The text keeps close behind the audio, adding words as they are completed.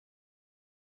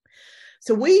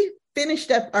So we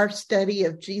finished up our study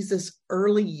of Jesus'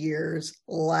 early years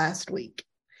last week.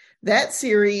 That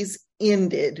series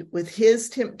ended with his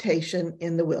temptation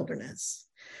in the wilderness.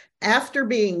 After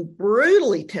being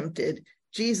brutally tempted,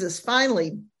 Jesus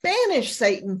finally banished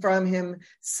Satan from him,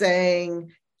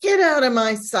 saying, "Get out of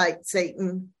my sight,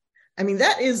 Satan." I mean,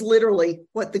 that is literally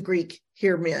what the Greek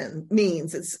here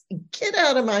means. It's "Get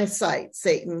out of my sight,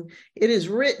 Satan. It is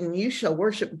written, you shall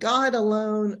worship God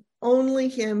alone. Only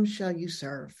him shall you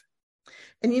serve."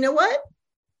 And you know what?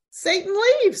 Satan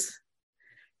leaves.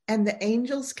 And the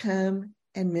angels come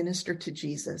and minister to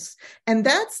Jesus. And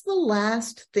that's the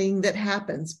last thing that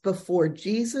happens before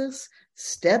Jesus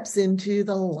steps into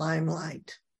the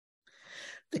limelight.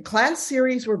 The class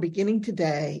series we're beginning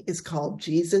today is called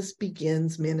Jesus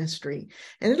Begins Ministry.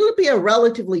 And it'll be a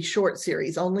relatively short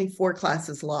series, only 4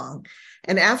 classes long.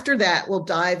 And after that, we'll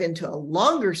dive into a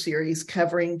longer series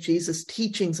covering Jesus'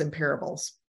 teachings and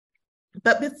parables.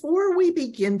 But before we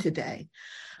begin today,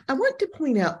 I want to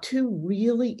point out 2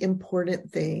 really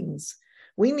important things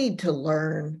we need to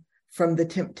learn from the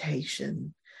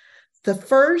temptation. The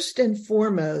first and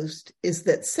foremost is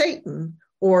that Satan,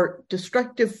 or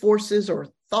destructive forces or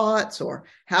thoughts, or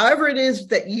however it is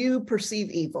that you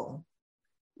perceive evil,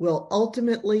 will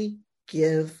ultimately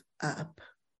give up.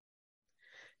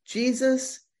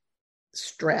 Jesus'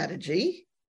 strategy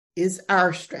is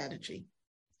our strategy.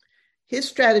 His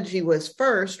strategy was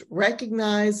first,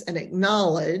 recognize and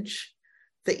acknowledge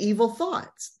the evil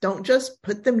thoughts. Don't just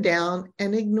put them down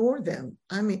and ignore them.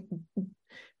 I mean,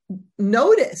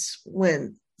 notice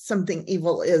when something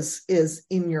evil is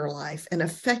in your life and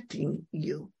affecting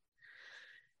you.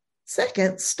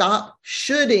 Second, stop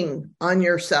shoulding on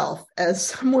yourself, as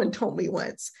someone told me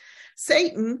once.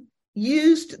 Satan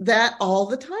used that all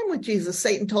the time with Jesus.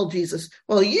 Satan told Jesus,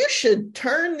 well, you should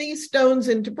turn these stones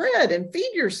into bread and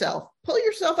feed yourself. Pull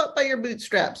yourself up by your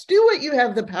bootstraps. Do what you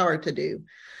have the power to do.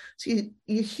 So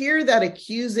you hear that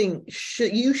accusing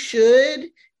you should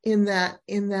in that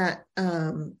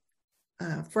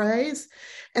phrase.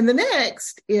 And the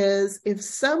next is, if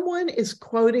someone is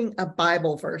quoting a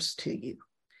Bible verse to you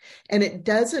and it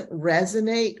doesn't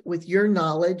resonate with your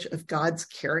knowledge of God's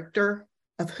character,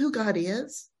 of who God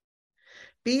is,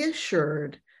 be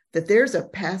assured that there's a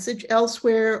passage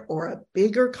elsewhere or a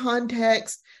bigger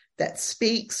context that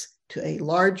speaks to a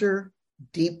larger,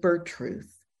 deeper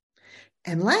truth.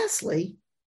 And lastly,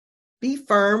 be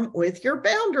firm with your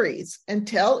boundaries and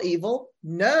tell evil,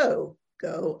 no,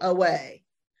 go away.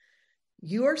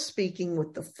 You are speaking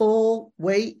with the full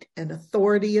weight and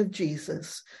authority of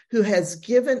Jesus, who has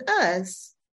given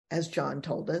us, as John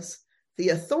told us, the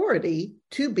authority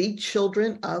to be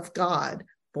children of God,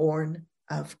 born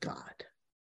of God.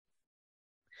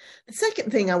 The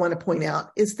second thing I want to point out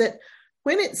is that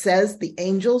when it says the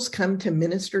angels come to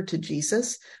minister to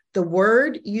Jesus, the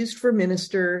word used for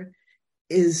minister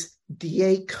is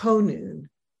diakonon.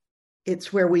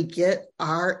 It's where we get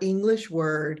our English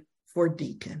word for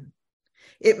deacon.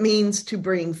 It means to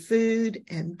bring food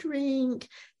and drink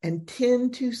and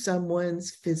tend to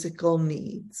someone's physical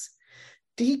needs.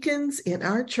 Deacons in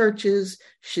our churches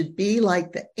should be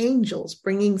like the angels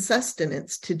bringing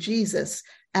sustenance to Jesus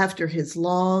after his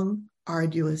long,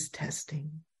 arduous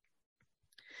testing.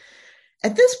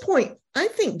 At this point, I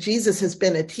think Jesus has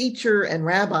been a teacher and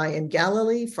rabbi in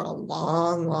Galilee for a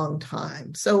long, long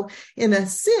time. So in a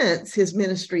sense, his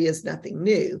ministry is nothing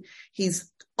new.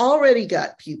 He's already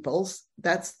got pupils.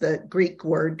 That's the Greek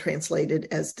word translated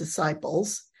as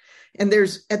disciples. And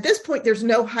at this point, there's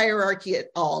no hierarchy at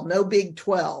all, no Big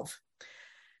 12.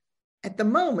 At the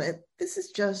moment, this is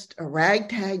just a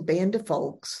ragtag band of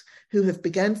folks who have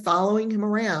begun following him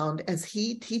around as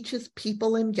he teaches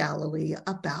people in Galilee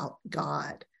about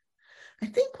God. I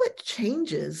think what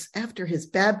changes after his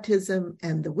baptism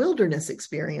and the wilderness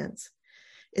experience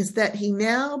is that he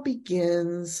now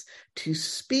begins to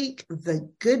speak the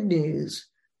good news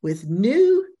with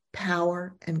new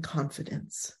power and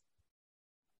confidence.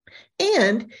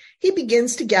 And he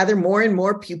begins to gather more and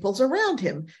more pupils around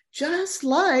him, just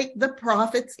like the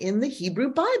prophets in the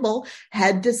Hebrew Bible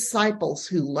had disciples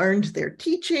who learned their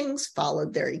teachings,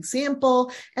 followed their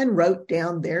example, and wrote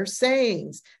down their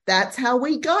sayings. That's how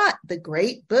we got the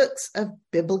great books of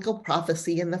biblical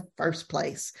prophecy in the first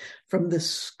place, from the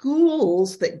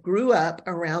schools that grew up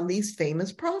around these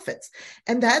famous prophets.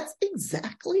 And that's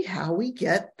exactly how we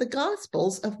get the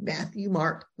Gospels of Matthew,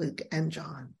 Mark, Luke, and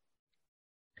John.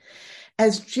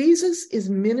 As Jesus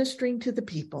is ministering to the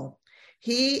people,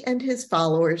 he and his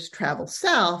followers travel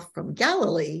south from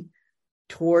Galilee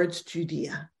towards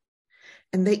Judea.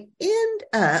 And they end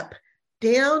up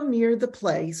down near the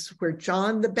place where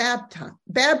John the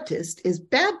Baptist is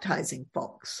baptizing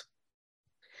folks.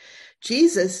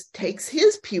 Jesus takes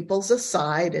his pupils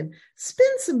aside and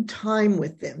spends some time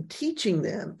with them, teaching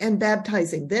them and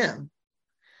baptizing them.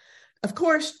 Of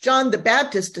course, John the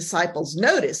Baptist disciples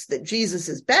notice that Jesus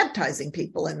is baptizing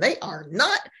people, and they are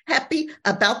not happy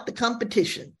about the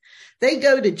competition. They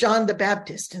go to John the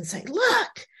Baptist and say,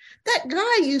 "Look, that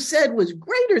guy you said was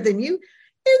greater than you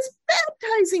is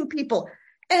baptizing people,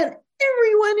 and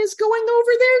everyone is going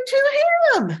over there to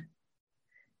him."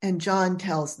 And John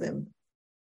tells them,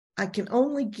 "I can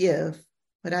only give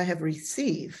what I have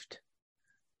received.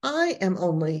 I am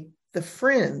only the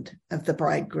friend of the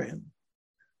bridegroom.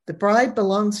 The bride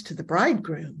belongs to the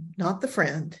bridegroom, not the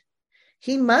friend.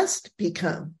 He must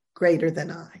become greater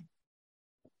than I."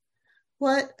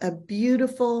 What a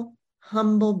beautiful,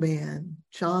 humble man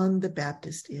John the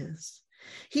Baptist is.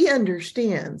 He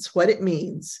understands what it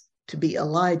means to be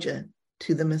Elijah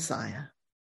to the Messiah.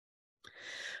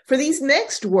 For these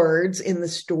next words in the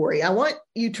story, I want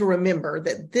you to remember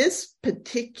that this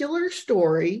particular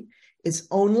story is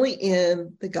only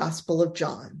in the Gospel of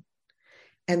John,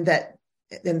 and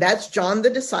that's John the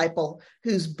disciple,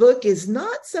 whose book is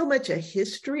not so much a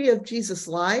history of Jesus'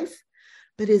 life,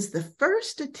 but is the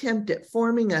first attempt at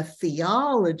forming a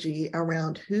theology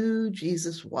around who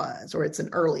Jesus was, or it's an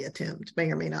early attempt, may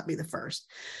or may not be the first.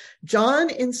 John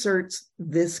inserts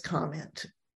this comment: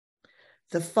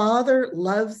 "The Father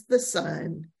loves the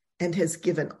Son and has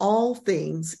given all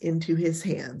things into his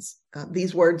hands."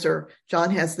 These words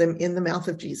John has them in the mouth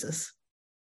of Jesus.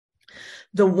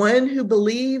 "The one who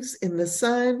believes in the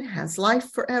Son has life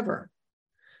forever,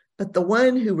 but the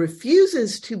one who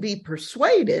refuses to be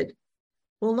persuaded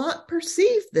will not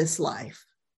perceive this life,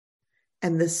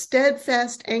 and the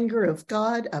steadfast anger of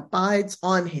God abides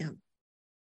on him."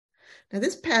 Now,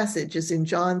 this passage is in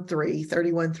John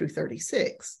 3:31 through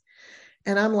 36.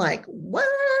 And I'm like,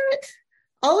 what?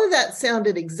 All of that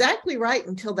sounded exactly right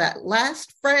until that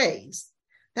last phrase.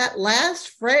 That last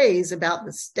phrase about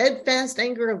the steadfast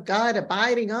anger of God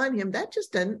abiding on him, that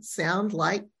just doesn't sound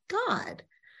like God.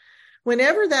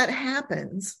 Whenever that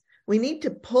happens, we need to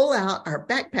pull out our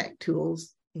backpack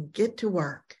tools and get to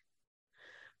work.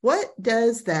 What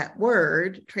does that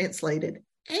word, translated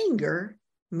anger,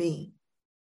 mean?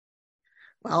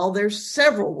 Well, there's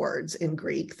several words in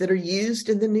Greek that are used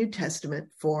in the New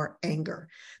Testament for anger.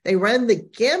 They run the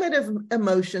gamut of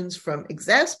emotions from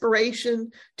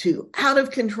exasperation to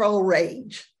out-of-control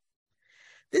rage.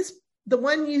 The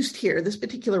one used here, this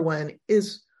particular one,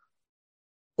 is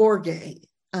orge.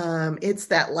 It's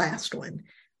that last one.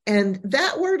 And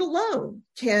that word alone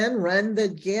can run the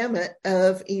gamut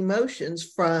of emotions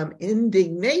from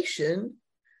indignation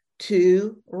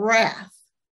to wrath.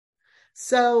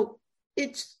 So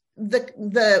it's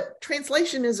the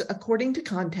translation is according to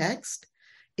context.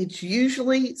 It's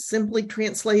usually simply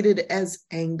translated as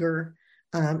anger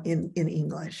in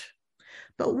English.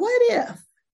 But what if,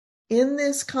 in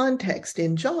this context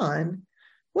in John,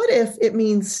 what if it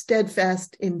means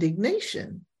steadfast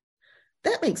indignation?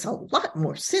 That makes a lot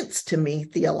more sense to me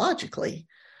theologically.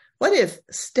 What if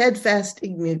steadfast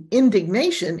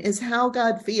indignation is how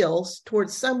God feels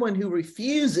towards someone who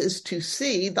refuses to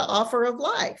see the offer of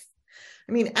life?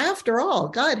 I mean, after all,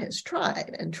 God has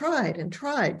tried and tried and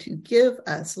tried to give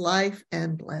us life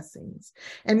and blessings.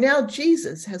 And now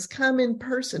Jesus has come in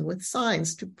person with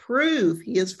signs to prove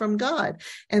he is from God.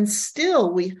 And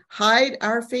still we hide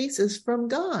our faces from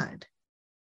God.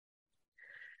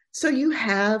 So you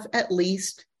have at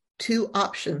least two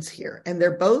options here, and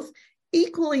they're both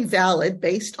equally valid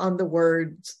based on the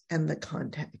words and the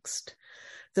context.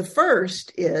 The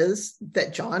first is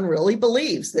that John really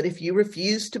believes that if you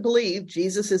refuse to believe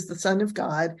Jesus is the Son of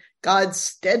God, God's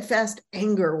steadfast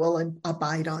anger will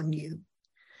abide on you.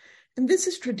 And this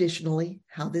is traditionally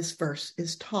how this verse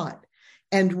is taught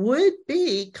and would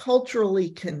be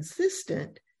culturally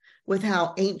consistent with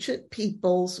how ancient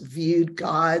peoples viewed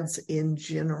gods in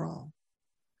general.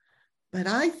 But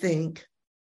I think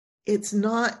it's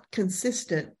not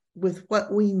consistent with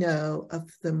what we know of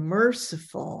the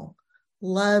merciful,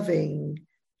 loving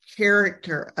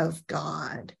character of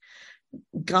God.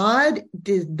 God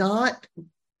did not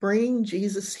bring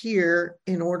Jesus here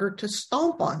in order to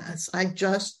stomp on us. I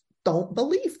just don't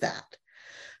believe that.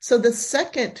 So the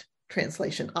second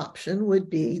translation option would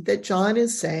be that John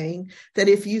is saying that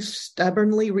if you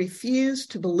stubbornly refuse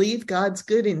to believe God's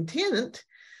good intent,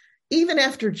 even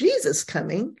after Jesus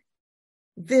coming,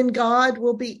 then God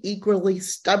will be equally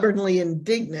stubbornly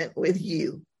indignant with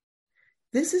you.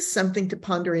 This is something to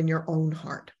ponder in your own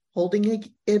heart, holding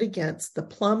it against the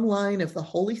plumb line of the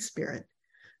Holy Spirit,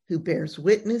 who bears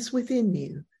witness within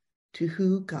you to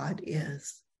who God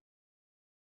is.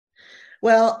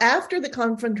 Well, after the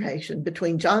confrontation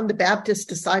between John the Baptist's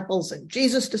disciples and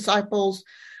Jesus' disciples,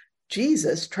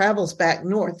 Jesus travels back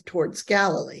north towards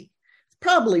Galilee. It's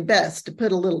probably best to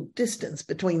put a little distance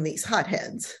between these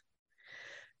hotheads.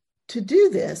 To do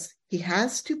this, he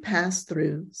has to pass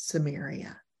through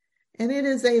Samaria, and it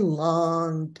is a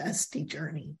long, dusty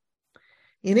journey.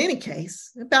 In any case,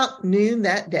 about noon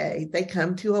that day, they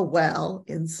come to a well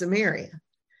in Samaria.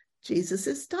 Jesus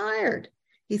is tired.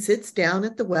 He sits down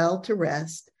at the well to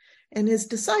rest, and his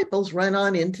disciples run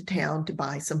on into town to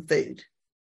buy some food.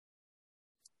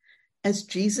 As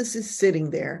Jesus is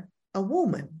sitting there, a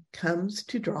woman comes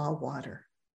to draw water.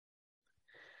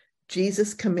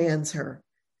 Jesus commands her,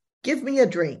 "Give me a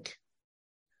drink."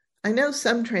 I know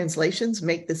some translations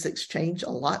make this exchange a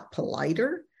lot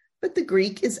politer, but the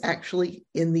Greek is actually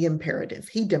in the imperative.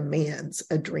 He demands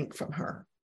a drink from her.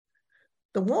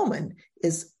 The woman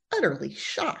is utterly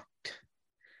shocked.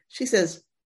 She says,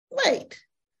 "Wait,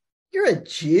 you're a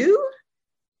Jew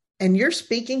and you're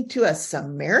speaking to a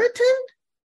Samaritan?"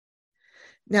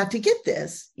 Now, to get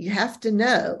this, you have to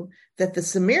know that the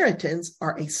Samaritans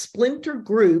are a splinter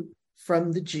group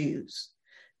from the Jews.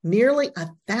 Nearly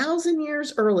 1,000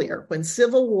 years earlier, when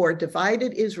civil war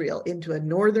divided Israel into a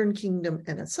northern kingdom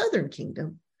and a southern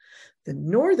kingdom, the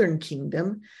northern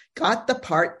kingdom got the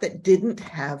part that didn't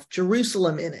have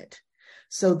Jerusalem in it.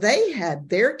 So they had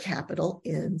their capital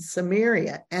in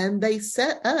Samaria, and they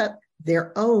set up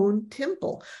their own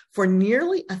temple. For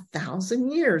nearly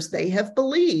 1,000 years, they have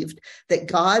believed that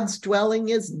God's dwelling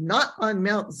is not on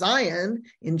Mount Zion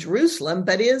in Jerusalem,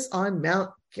 but is on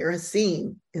Mount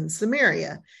Gerizim in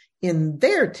Samaria, in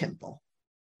their temple.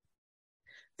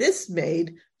 This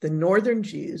made the northern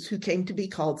Jews, who came to be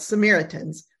called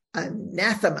Samaritans,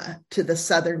 anathema to the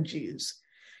southern Jews.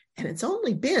 And it's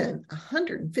only been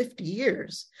 150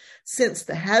 years since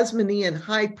the Hasmonean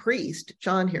high priest,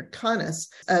 John Hyrcanus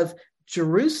of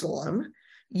Jerusalem,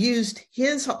 used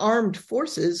his armed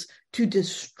forces to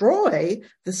destroy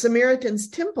the Samaritans'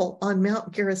 temple on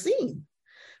Mount Gerizim.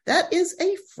 That is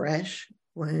a fresh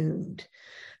wound.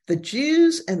 The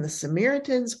Jews and the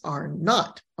Samaritans are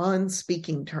not on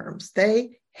speaking terms.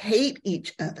 They hate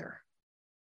each other.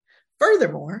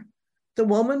 Furthermore, the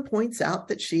woman points out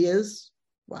that she is,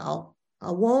 well,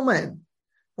 a woman.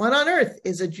 What on earth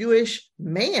is a Jewish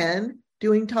man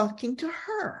doing talking to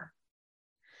her?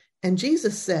 And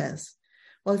Jesus says,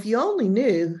 well, if you only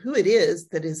knew who it is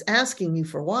that is asking you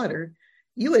for water,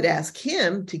 you would ask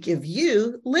him to give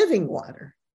you living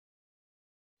water.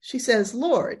 She says,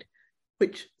 "Lord,"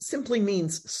 which simply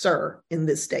means sir in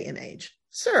this day and age.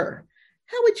 "Sir,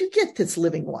 how would you get this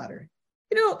living water?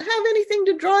 You don't have anything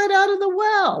to draw it out of the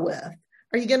well with.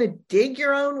 Are you going to dig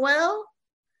your own well?"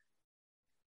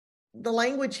 The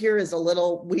language here is a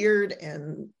little weird,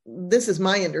 and this is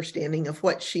my understanding of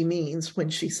what she means when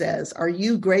she says, "Are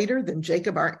you greater than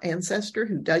Jacob, our ancestor,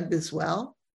 who dug this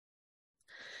well?"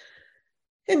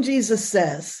 And Jesus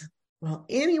says, "Well,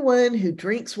 anyone who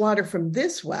drinks water from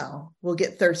this well will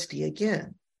get thirsty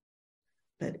again.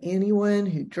 But anyone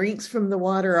who drinks from the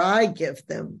water I give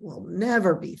them will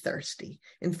never be thirsty.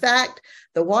 In fact,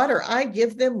 the water I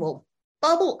give them will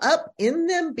bubble up in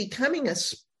them, becoming a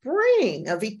spring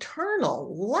of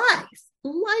eternal life,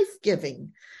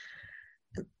 life-giving."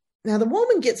 Now, the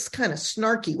woman gets kind of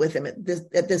snarky with him at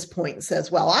this point and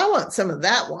says, "Well, I want some of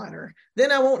that water.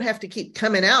 Then I won't have to keep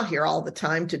coming out here all the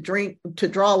time to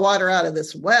draw water out of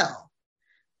this well."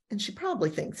 And she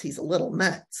probably thinks he's a little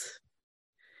nuts.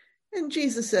 And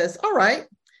Jesus says, "All right,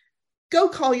 go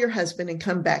call your husband and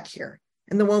come back here."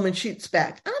 And the woman shoots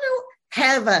back, "I don't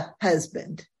have a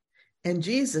husband." And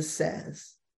Jesus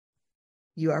says,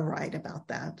 "You are right about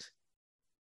that.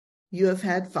 You have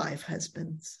had 5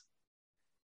 husbands.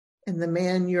 And the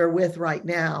man you're with right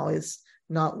now is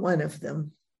not one of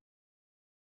them."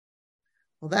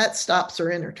 Well, that stops her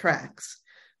in her tracks.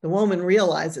 The woman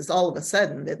realizes all of a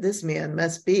sudden that this man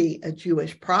must be a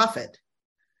Jewish prophet.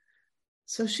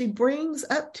 So she brings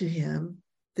up to him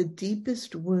the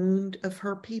deepest wound of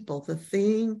her people, the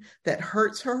thing that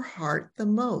hurts her heart the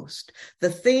most,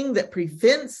 the thing that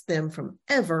prevents them from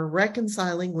ever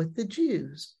reconciling with the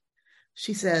Jews.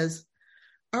 She says,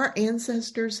 "Our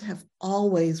ancestors have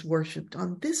always worshiped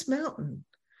on this mountain,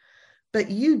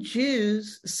 but you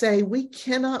Jews say we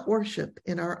cannot worship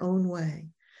in our own way.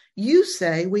 You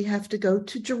say we have to go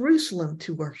to Jerusalem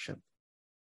to worship."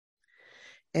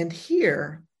 And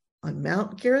here on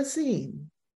Mount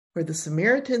Gerizim, where the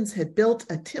Samaritans had built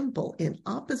a temple in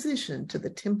opposition to the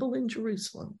temple in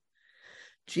Jerusalem,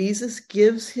 Jesus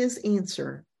gives his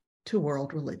answer to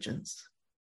world religions.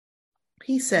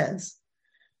 He says,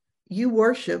 "You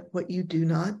worship what you do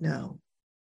not know.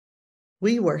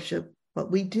 We worship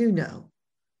what we do know.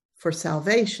 For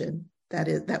salvation,"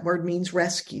 that word means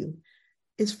rescue,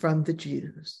 "is from the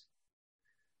Jews."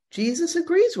 Jesus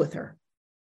agrees with her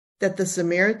that the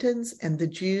Samaritans and the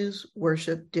Jews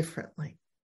worship differently.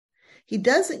 He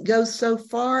doesn't go so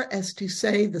far as to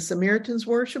say the Samaritans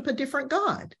worship a different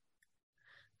God,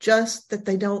 just that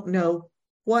they don't know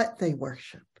what they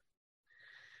worship.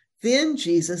 Then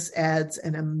Jesus adds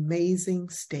an amazing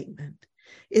statement.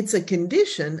 It's a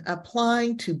condition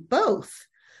applying to both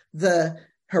the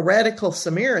heretical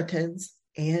Samaritans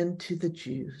and to the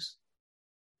Jews.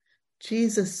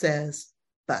 Jesus says,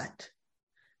 "But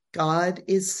God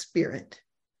is spirit,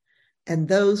 and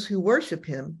those who worship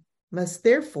him must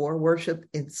therefore worship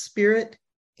in spirit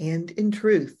and in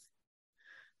truth."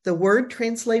 The word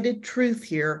translated truth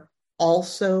here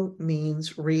also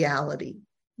means reality.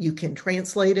 You can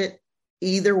translate it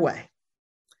either way.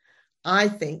 I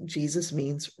think Jesus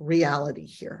means reality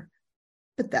here,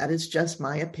 but that is just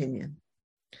my opinion.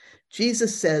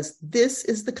 Jesus says this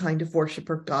is the kind of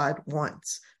worshiper God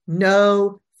wants.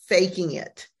 No faking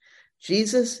it.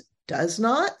 Jesus does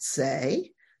not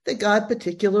say that God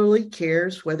particularly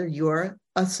cares whether you are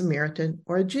a Samaritan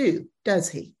or a Jew, does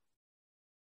he?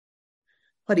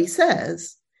 What he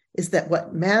says is that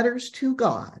what matters to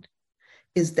God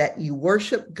is that you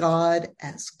worship God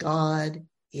as God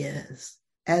is,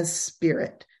 as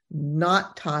spirit,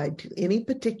 not tied to any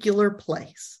particular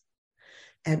place.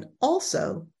 And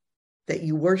also that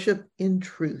you worship in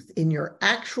truth, in your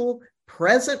actual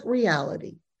present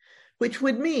reality, which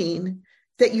would mean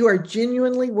that you are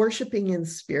genuinely worshiping in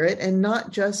spirit and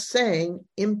not just saying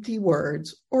empty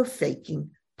words or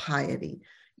faking piety.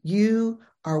 You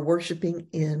are worshiping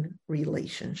in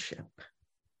relationship.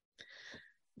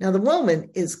 Now, the woman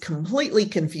is completely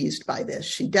confused by this.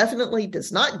 She definitely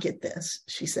does not get this.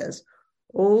 She says,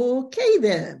 "Okay,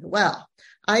 then. Well,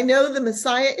 I know the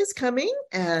Messiah is coming,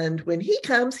 and when he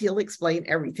comes, he'll explain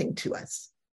everything to us."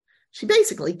 She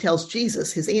basically tells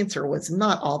Jesus his answer was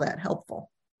not all that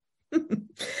helpful.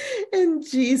 And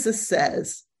Jesus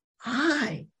says,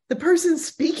 the person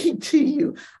speaking to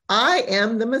you, I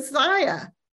am the Messiah.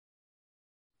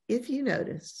 If you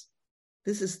notice,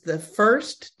 this is the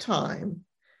first time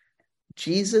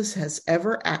Jesus has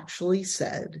ever actually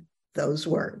said those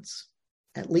words,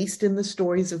 at least in the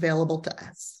stories available to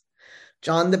us.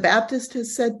 John the Baptist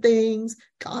has said things.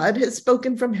 God has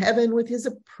spoken from heaven with his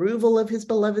approval of his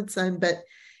beloved son, but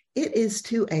it is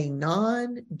to a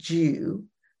non-Jew,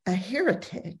 a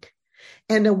heretic,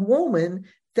 and a woman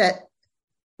that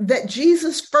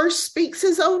Jesus first speaks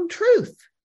his own truth.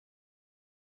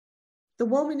 The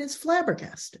woman is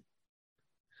flabbergasted.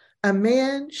 A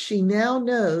man she now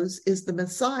knows is the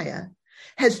Messiah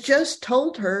has just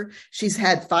told her she's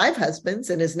had 5 husbands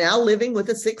and is now living with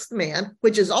a 6th man,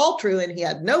 which is all true and he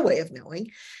had no way of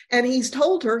knowing. And he's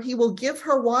told her he will give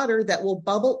her water that will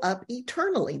bubble up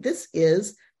eternally. This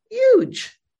is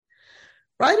huge.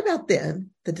 Right about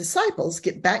then, the disciples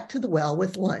get back to the well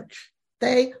with lunch.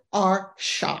 They are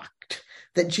shocked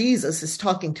that Jesus is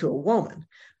talking to a woman,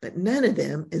 but none of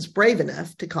them is brave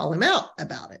enough to call him out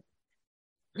about it.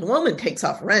 The woman takes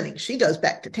off running. She goes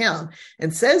back to town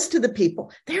and says to the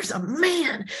people, "There's a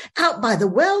man out by the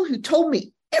well who told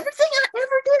me everything I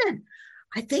ever did.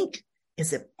 I think,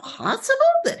 is it possible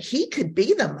that he could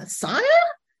be the Messiah?"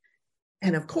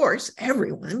 And of course,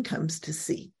 everyone comes to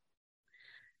see.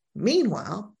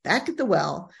 Meanwhile, back at the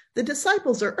well, the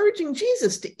disciples are urging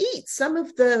Jesus to eat some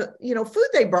of the, food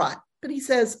they brought. But he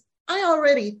says, "I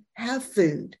already have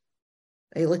food."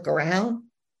 They look around.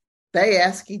 They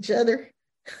ask each other,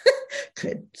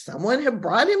 could someone have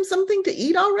brought him something to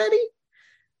eat already?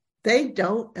 They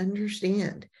don't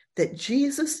understand that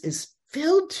Jesus is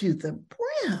filled to the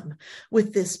brim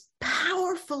with this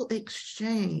powerful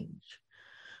exchange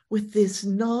with this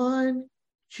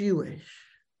non-Jewish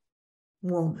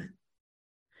woman.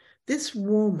 This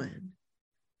woman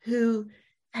who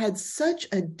had such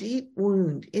a deep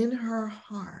wound in her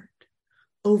heart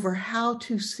over how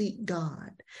to seek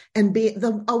God, and be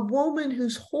a woman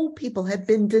whose whole people had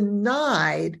been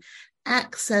denied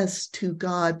access to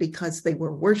God because they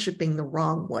were worshiping the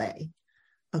wrong way,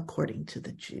 according to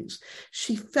the Jews.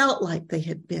 She felt like they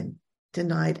had been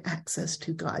denied access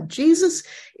to God. Jesus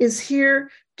is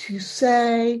here to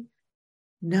say,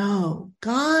 no,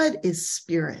 God is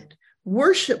spirit.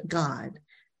 Worship God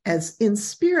as in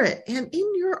spirit and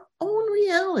in your own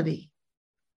reality.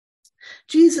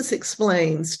 Jesus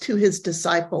explains to his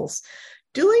disciples,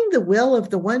 doing the will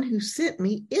of the one who sent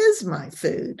me is my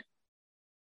food.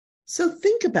 So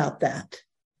think about that.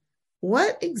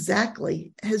 What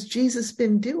exactly has Jesus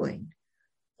been doing?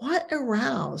 What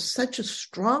aroused such a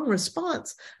strong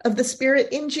response of the Spirit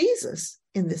in Jesus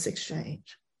in this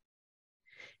exchange?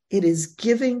 It is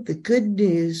giving the good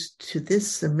news to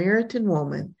this Samaritan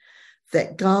woman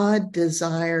that God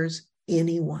desires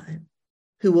anyone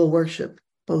who will worship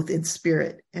both in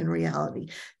spirit and reality.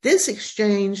 This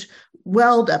exchange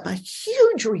welled up a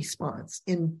huge response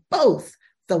in both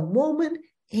the woman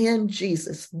and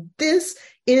Jesus. This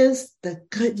is the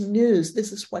good news.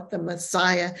 This is what the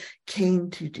Messiah came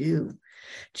to do.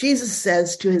 Jesus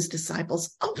says to his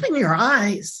disciples, open your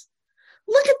eyes.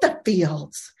 Look at the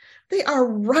fields. They are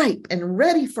ripe and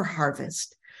ready for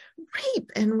harvest.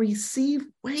 Reap and receive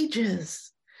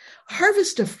wages.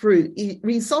 Harvest of fruit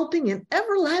resulting in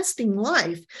everlasting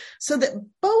life, so that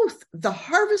both the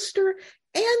harvester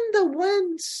and the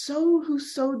one who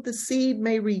sowed the seed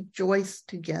may rejoice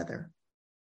together.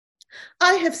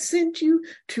 I have sent you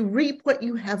to reap what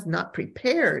you have not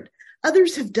prepared.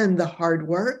 Others have done the hard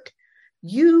work.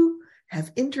 You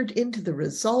have entered into the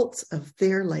results of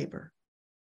their labor.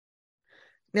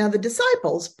 Now, the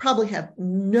disciples probably have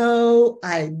no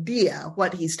idea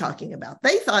what he's talking about.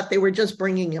 They thought they were just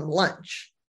bringing him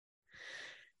lunch.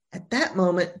 At that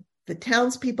moment, the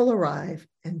townspeople arrive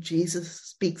and Jesus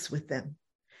speaks with them.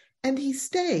 And he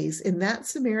stays in that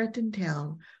Samaritan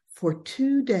town for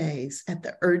 2 days at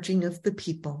the urging of the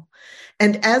people.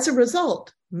 And as a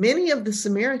result, many of the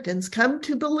Samaritans come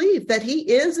to believe that he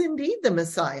is indeed the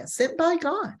Messiah sent by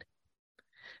God.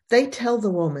 They tell the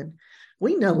woman,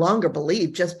 we no longer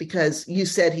believe just because you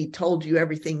said he told you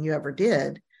everything you ever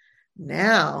did.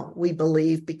 Now we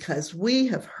believe because we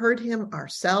have heard him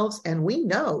ourselves, and we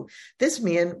know this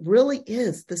man really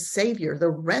is the Savior, the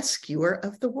rescuer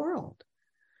of the world.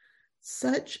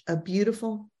 Such a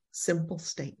beautiful, simple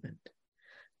statement.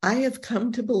 I have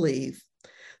come to believe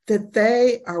that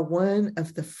they are one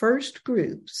of the first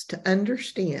groups to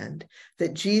understand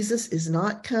that Jesus is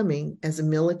not coming as a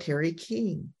military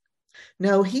king.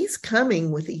 No, he's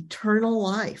coming with eternal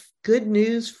life, good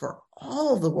news for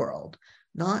all the world,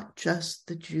 not just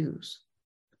the Jews.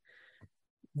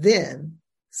 Then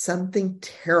something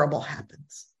terrible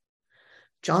happens.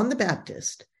 John the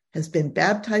Baptist has been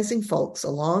baptizing folks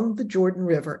along the Jordan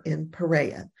River in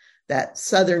Perea, that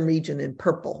southern region in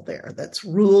purple there that's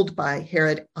ruled by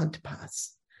Herod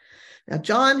Antipas. Now,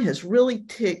 John has really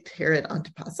ticked Herod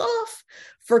Antipas off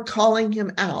for calling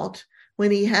him out when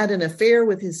he had an affair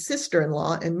with his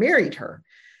sister-in-law and married her,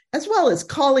 as well as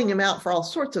calling him out for all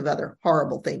sorts of other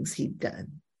horrible things he'd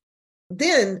done.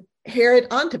 Then Herod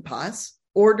Antipas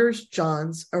orders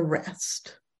John's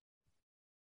arrest.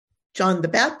 John the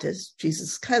Baptist,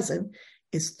 Jesus' cousin,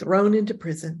 is thrown into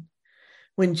prison.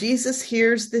 When Jesus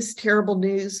hears this terrible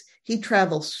news, he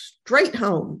travels straight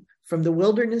home from the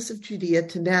wilderness of Judea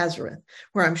to Nazareth,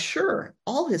 where I'm sure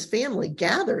all his family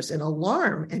gathers in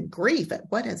alarm and grief at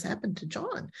what has happened to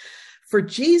John. For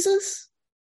Jesus,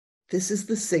 this is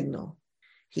the signal.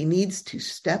 He needs to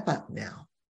step up now.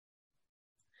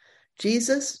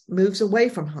 Jesus moves away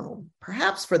from home,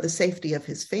 perhaps for the safety of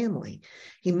his family.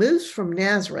 He moves from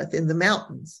Nazareth in the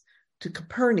mountains to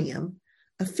Capernaum,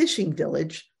 a fishing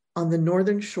village on the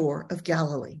northern shore of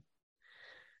Galilee.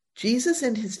 Jesus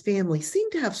and his family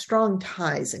seem to have strong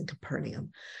ties in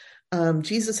Capernaum.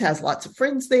 Jesus has lots of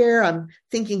friends there. I'm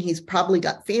thinking he's probably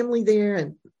got family there,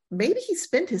 and maybe he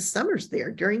spent his summers there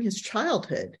during his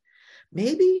childhood.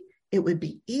 Maybe it would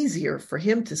be easier for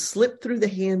him to slip through the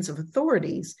hands of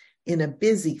authorities in a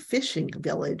busy fishing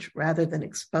village rather than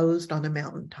exposed on a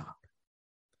mountaintop.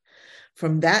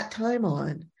 From that time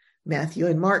on, Matthew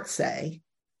and Mark say,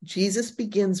 Jesus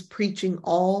begins preaching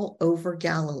all over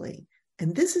Galilee.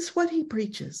 And this is what he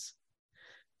preaches.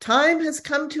 Time has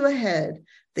come to a head.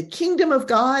 The kingdom of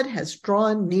God has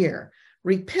drawn near.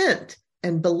 Repent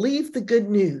and believe the good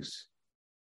news.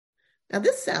 Now,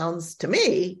 this sounds to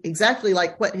me exactly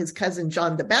like what his cousin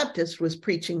John the Baptist was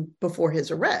preaching before his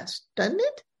arrest, doesn't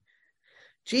it?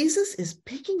 Jesus is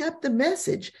picking up the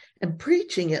message and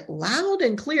preaching it loud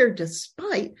and clear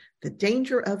despite the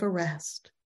danger of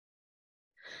arrest.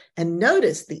 And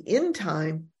notice the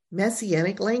end-time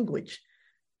messianic language.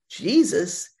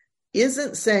 Jesus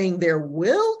isn't saying there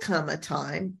will come a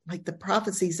time like the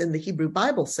prophecies in the Hebrew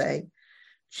Bible say.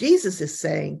 Jesus is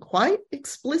saying quite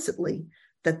explicitly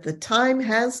that the time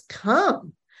has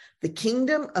come. The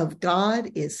kingdom of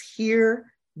God is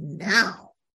here now.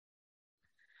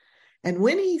 And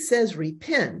when he says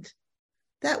repent,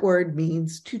 that word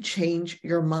means to change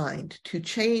your mind, to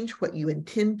change what you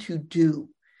intend to do.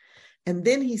 And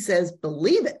then he says,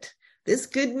 believe it. This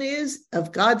good news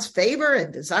of God's favor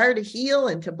and desire to heal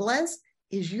and to bless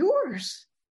is yours.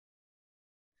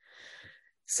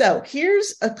 So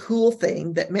here's a cool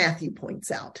thing that Matthew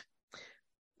points out.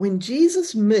 When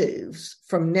Jesus moves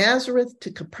from Nazareth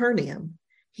to Capernaum,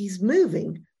 he's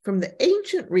moving from the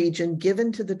ancient region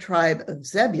given to the tribe of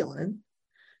Zebulun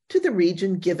to the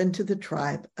region given to the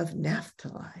tribe of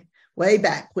Naphtali, way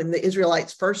back when the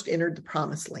Israelites first entered the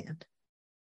Promised Land.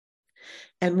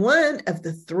 And one of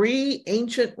the three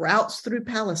ancient routes through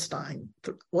Palestine,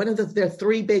 one of their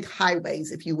three big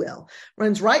highways, if you will,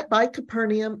 runs right by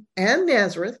Capernaum and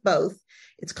Nazareth, both.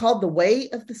 It's called the Way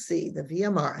of the Sea, the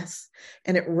Via Maris,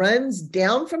 and it runs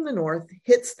down from the north,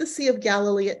 hits the Sea of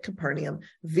Galilee at Capernaum,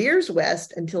 veers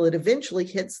west until it eventually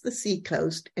hits the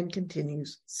seacoast and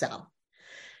continues south.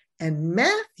 And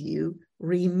Matthew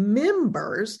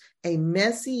remembers a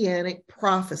messianic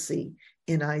prophecy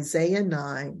in Isaiah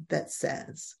 9 that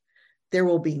says, "There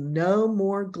will be no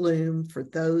more gloom for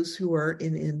those who are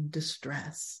in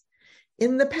distress."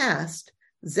 In the past,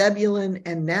 Zebulun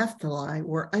and Naphtali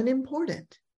were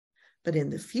unimportant, but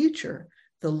in the future,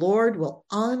 the Lord will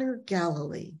honor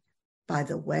Galilee by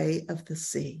the way of the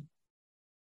sea.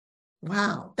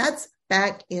 Wow, that's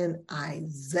back in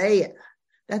Isaiah.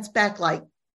 That's back like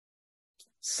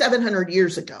 700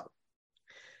 years ago.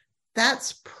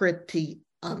 That's pretty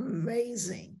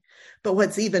amazing. But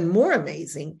what's even more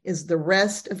amazing is the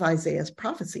rest of Isaiah's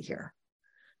prophecy here.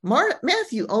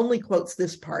 Matthew only quotes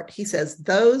this part. He says,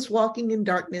 "Those walking in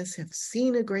darkness have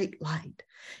seen a great light,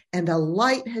 and a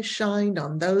light has shined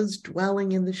on those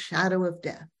dwelling in the shadow of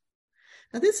death."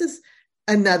 Now, this is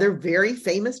another very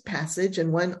famous passage,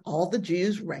 and one all the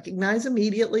Jews recognize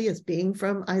immediately as being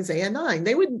from Isaiah 9.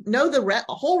 They would know the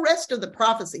whole rest of the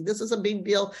prophecy. This is a big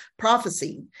deal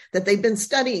prophecy that they've been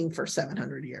studying for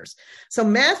 700 years. So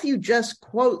Matthew just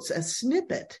quotes a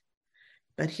snippet,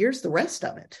 but here's the rest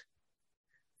of it.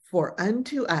 "For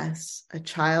unto us a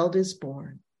child is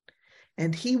born,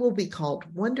 and he will be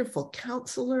called Wonderful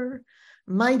Counselor,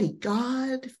 Mighty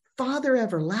God, Father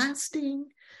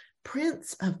Everlasting,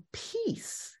 Prince of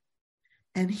Peace,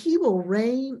 and he will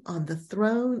reign on the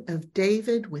throne of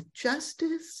David with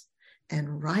justice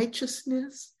and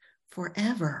righteousness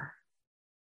forever."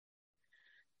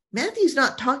 Matthew's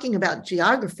not talking about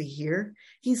geography here.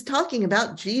 He's talking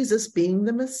about Jesus being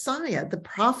the Messiah, the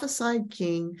prophesied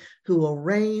king who will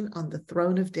reign on the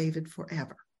throne of David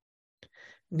forever.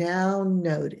 Now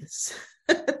notice,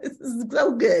 this is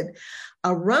so good.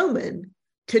 A Roman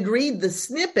could read the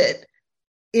snippet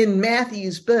in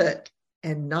Matthew's book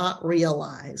and not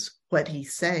realize what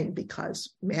he's saying,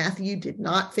 because Matthew did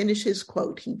not finish his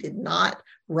quote. He did not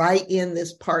write in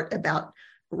this part about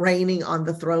reigning on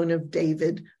the throne of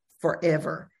David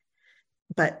forever.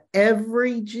 But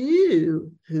every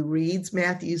Jew who reads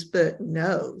Matthew's book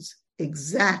knows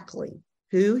exactly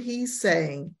who he's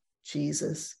saying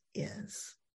Jesus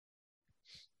is.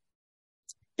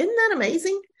 Isn't that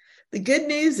amazing? The good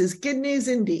news is good news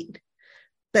indeed.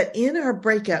 But in our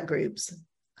breakout groups,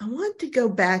 I want to go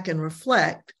back and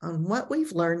reflect on what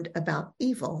we've learned about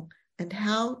evil and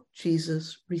how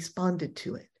Jesus responded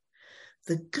to it.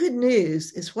 The good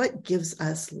news is what gives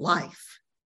us life.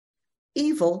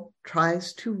 Evil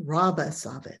tries to rob us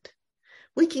of it.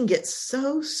 We can get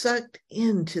so sucked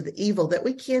into the evil that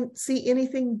we can't see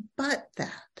anything but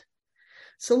that.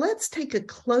 So let's take a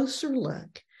closer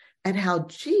look at how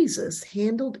Jesus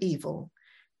handled evil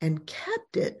and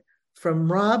kept it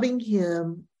from robbing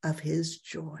him of his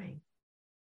joy.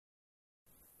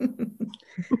 So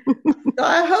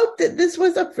I hope that this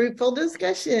was a fruitful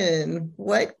discussion.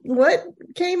 What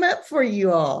came up for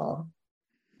you all?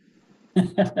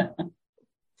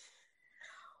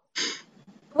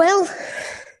 Well,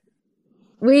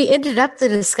 we ended up the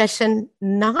discussion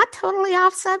not totally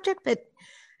off subject, but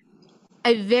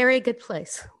a very good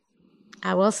place.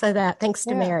 I will say that. Thanks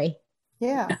to Mary.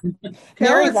 Yeah.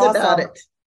 Tell us about it.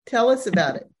 Tell us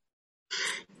about it.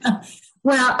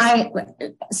 Well, I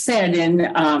said,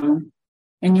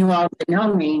 and you all that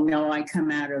know me know I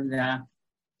come out of the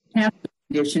Catholic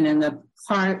tradition, and the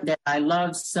part that I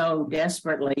love so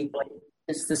desperately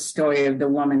is the story of the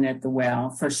woman at the well,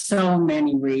 for so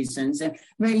many reasons, and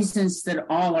reasons that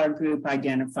all our group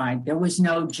identified. There was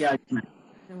no judgment.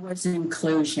 There was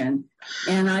inclusion.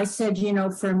 And I said,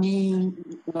 for me,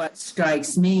 what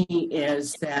strikes me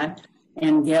is that,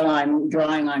 and Gil, I'm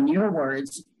drawing on your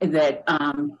words, that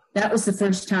that was the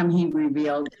first time he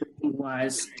revealed who he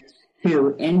was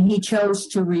to, and he chose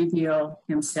to reveal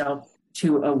himself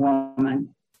to a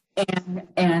woman.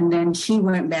 And then she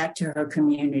went back to her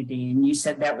community, and you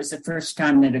said that was the first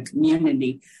time that a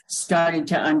community started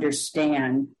to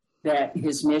understand that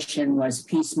his mission was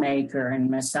peacemaker and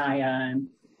Messiah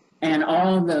and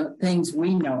all the things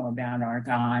we know about our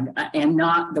God, and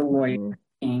not the warrior.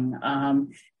 And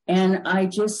I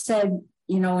just said,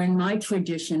 in my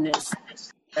tradition, it's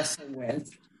wrestle with.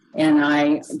 And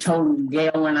I told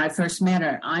Gail when I first met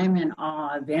her, I'm in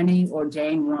awe of any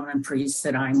ordained woman priest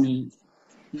that I meet,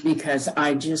 because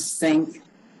I just think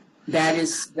that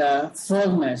is the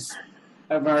fullness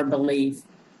of our belief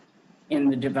in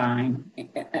the divine.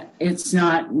 It's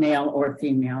not male or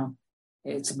female.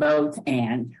 It's both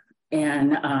and.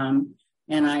 And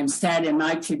I'm sad in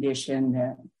my tradition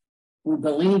that we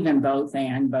believe in both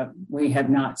and, but we have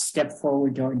not stepped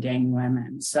forward to ordain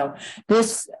women. So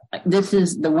this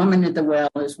is The Woman at the Well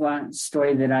is one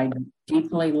story that I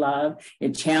deeply love.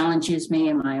 It challenges me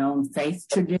in my own faith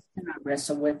tradition. I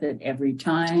wrestle with it every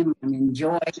time. I'm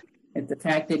enjoyed at the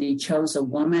fact that he chose a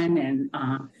woman, and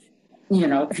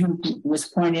it was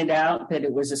pointed out that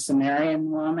it was a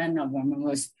Samaritan woman. A woman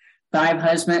with 5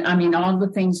 husbands. I mean, all the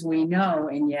things we know,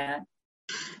 and yet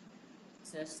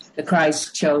the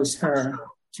Christ chose her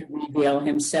to reveal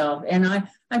himself. And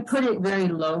I put it very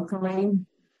locally.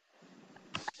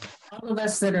 All of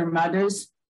us that are mothers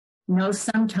know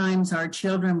sometimes our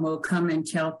children will come and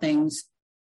tell things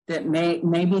that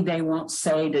maybe they won't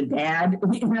say to dad.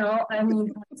 I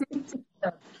mean,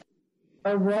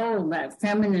 a role, that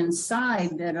feminine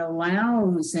side that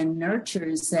allows and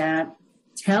nurtures that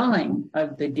telling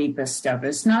of the deepest of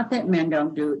us. Not that men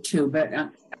don't do it too, but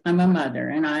I'm a mother,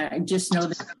 and I just know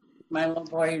that my little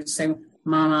boy would say,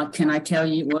 Mama, can I tell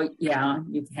you? Well, yeah,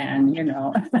 you can,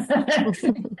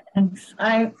 And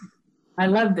I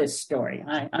love this story.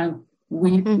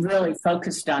 We really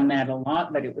focused on that a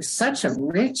lot, but it was such a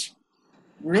rich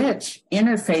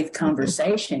interfaith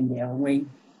conversation, Gail. We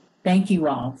thank you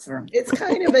all for. It's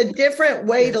kind of a different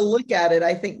way to look at it,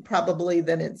 I think, probably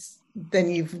than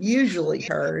you've usually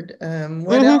heard.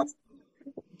 What else?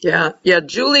 Yeah.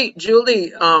 Julie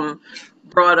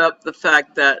brought up the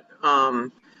fact that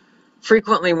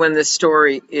frequently when this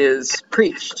story is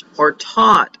preached or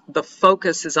taught, the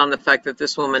focus is on the fact that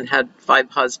this woman had 5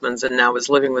 husbands and now is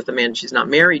living with a man she's not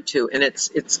married to, and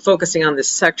it's focusing on this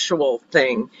sexual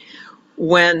thing.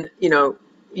 When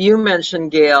you mentioned,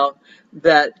 Gail,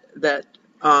 that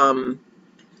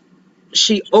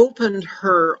she opened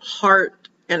her heart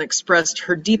and expressed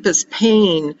her deepest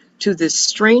pain to this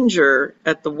stranger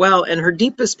at the well, and her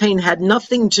deepest pain had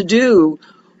nothing to do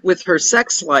with her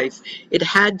sex life. It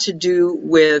had to do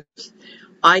with,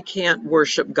 I can't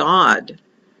worship God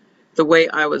the way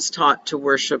I was taught to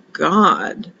worship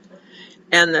God.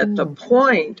 And that the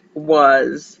point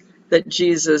was that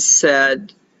Jesus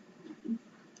said,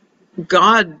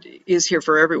 God is here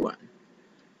for everyone.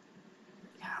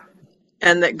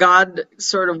 And that God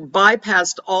sort of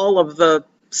bypassed all of the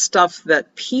stuff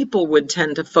that people would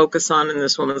tend to focus on in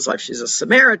this woman's life. She's a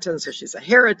Samaritan, so she's a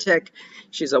heretic.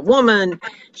 She's a woman.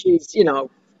 She's,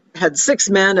 had 6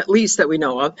 men at least that we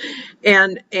know of.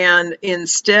 And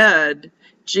instead,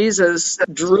 Jesus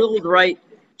drilled right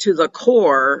to the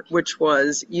core, which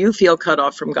was, you feel cut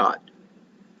off from God.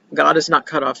 God is not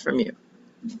cut off from you.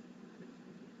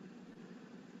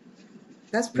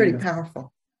 That's pretty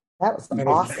powerful. That was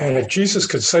awesome. And if Jesus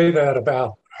could say that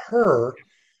about her,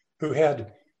 who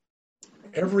had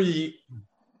every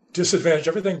disadvantage,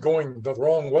 everything going the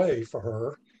wrong way for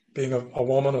her, being a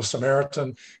woman, a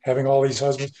Samaritan, having all these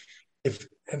husbands,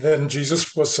 and then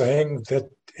Jesus was saying that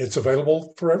it's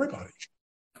available for everybody.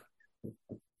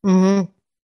 Mm-hmm.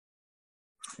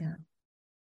 Yeah.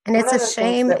 And it's a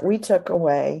shame that we took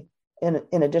away,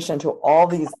 in addition to all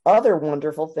these other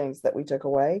wonderful things that we took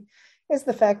away, is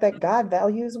the fact that God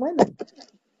values women.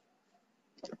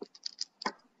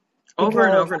 Over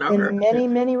and over and over. In many,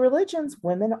 many religions,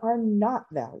 women are not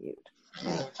valued.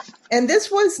 And this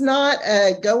was not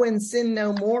a go and sin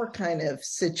no more kind of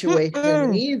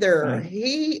situation either.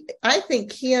 I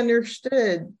think he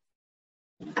understood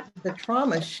the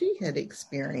trauma she had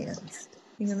experienced,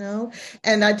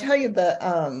 And I tell you,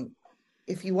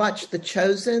 if you watch The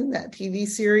Chosen, that TV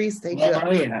series, they do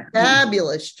a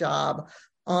fabulous job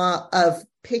of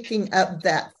picking up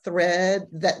that thread,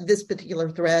 this particular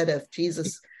thread of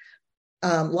Jesus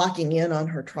locking in on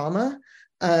her trauma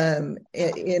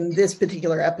in this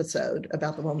particular episode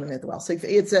about the woman at the well. So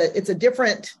it's a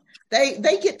different.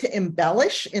 They get to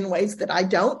embellish in ways that I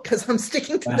don't, because I'm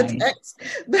sticking to the text.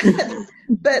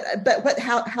 But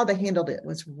how they handled it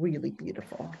was really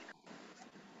beautiful.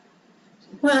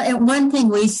 Well, and one thing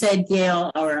we said,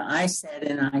 Gail, or I said,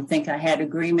 and I think I had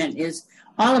agreement, is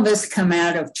all of us come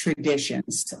out of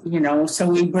traditions, so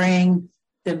we bring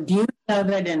the beauty of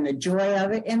it and the joy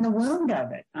of it and the wound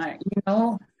of it.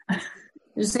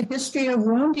 There's a history of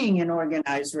wounding in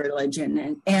organized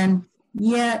religion, and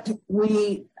yet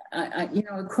we I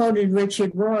quoted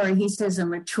Richard Rohr. He says a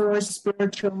mature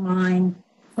spiritual mind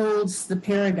holds the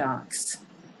paradox.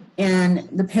 And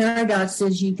the paradox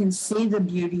is you can see the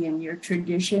beauty in your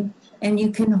tradition and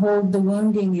you can hold the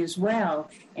wounding as well.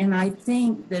 And I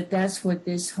think that that's what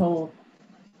this whole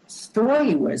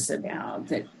story was about,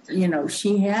 that,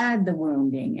 she had the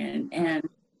wounding and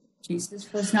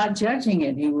Jesus was not judging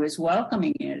it. He was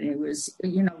welcoming it. It was,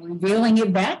 revealing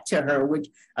it back to her, which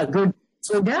a good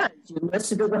so does. You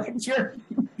listen to what your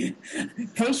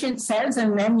patient says,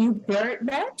 and then you bear it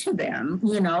back to them,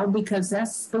 because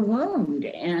that's the wound.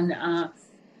 And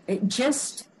it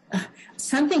just,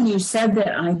 something you said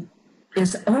that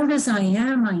as old as I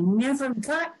am, I never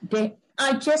got it.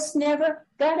 I just never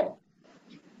got it.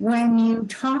 When you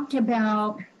talked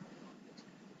about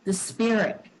the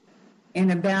spirit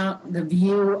and about the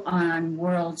view on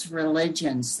world's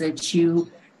religions, that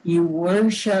you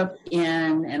worship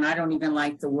in, and I don't even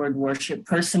like the word worship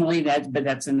personally, but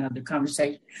that's another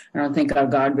conversation. I don't think our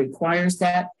God requires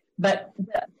that. But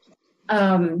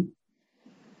the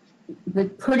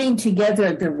putting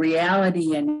together the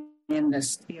reality in the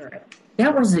spirit,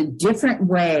 that was a different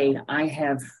way I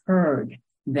have heard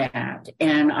that.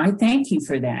 And I thank you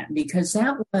for that, because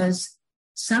that was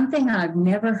something I've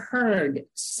never heard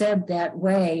said that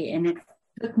way. And it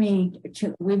took me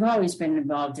to, we've always been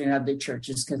involved in other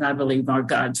churches because I believe our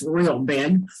God's real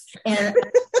big. And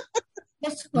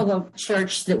this little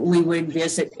church that we would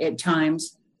visit at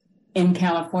times in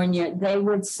California, they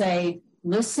would say,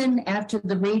 listen, after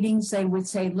the readings, they would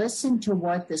say, listen to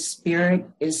what the Spirit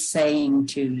is saying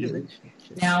to you.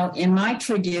 Now, in my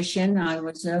tradition, I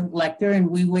was a lector,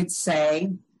 and we would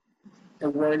say the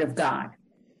Word of God.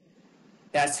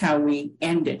 That's how we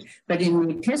ended. But in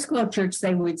the Episcopal Church,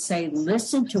 they would say,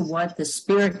 listen to what the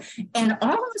Spirit, and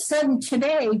all of a sudden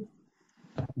today,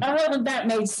 all of that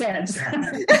made sense.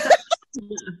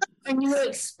 When you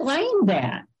explain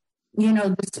that,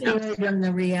 the Spirit and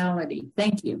the reality.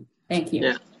 Thank you. Thank you.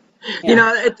 Yeah.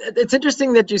 It's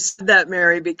interesting that you said that,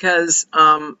 Mary, because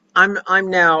I'm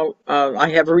now,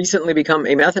 I have recently become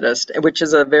a Methodist, which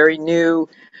is a very new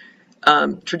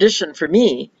tradition for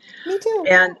me. Me too.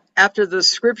 And after the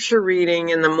scripture reading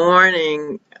in the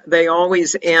morning, they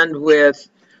always end with,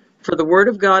 for the word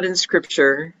of God in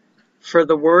scripture, for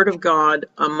the word of God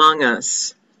among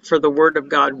us, for the word of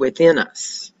God within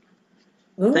us.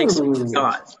 Ooh. Thanks be to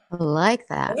God. I like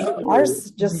that. Ours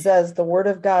just says the word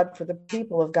of God for the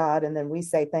people of God, and then we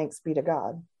say thanks be to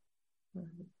God.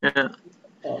 Yeah.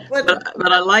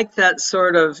 But I like that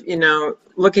sort of,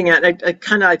 looking at it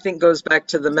kind of, I think, goes back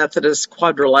to the Methodist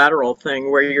quadrilateral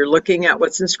thing, where you're looking at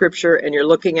what's in scripture and you're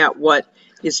looking at what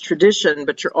is tradition,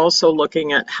 but you're also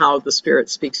looking at how the Spirit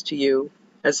speaks to you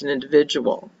as an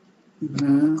individual.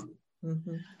 Mm-hmm.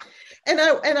 Mm-hmm. And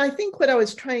I think what I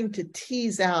was trying to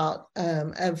tease out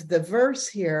of the verse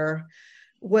here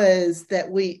was that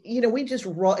we just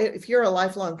roll. If you're a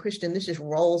lifelong Christian, this just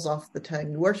rolls off the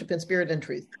tongue. You worship in spirit and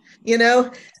truth,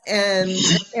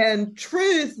 and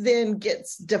truth then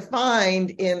gets defined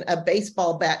in a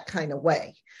baseball bat kind of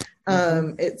way.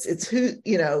 Mm-hmm. It's who,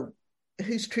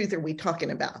 whose truth are we talking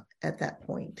about at that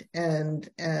point? And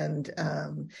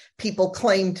people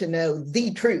claim to know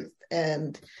the truth,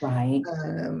 and right.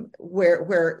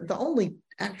 Where the only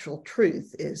actual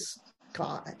truth is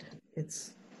God.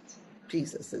 It's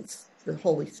Jesus, it's the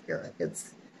Holy Spirit.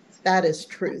 That is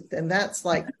truth. And that's,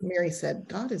 like Mary said,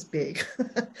 God is big.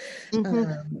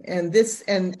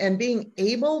 Mm-hmm. And being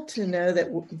able to know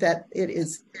that it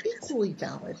is equally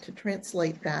valid to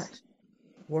translate that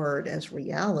word as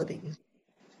reality,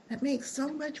 that makes so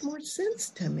much more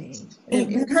sense to me. And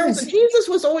Jesus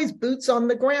was always boots on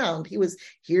the ground. He was,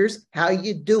 here's how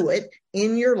you do it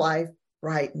in your life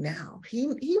right now. He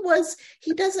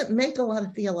doesn't make a lot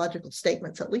of theological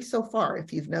statements, at least so far,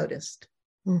 if you've noticed.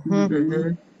 Mm-hmm.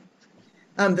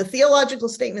 Mm-hmm. The theological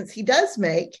statements he does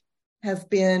make have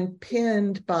been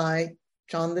penned by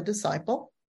John the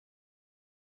disciple.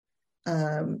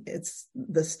 It's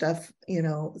the stuff,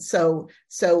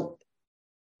 so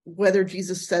whether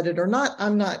Jesus said it or not,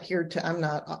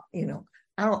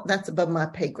 that's above my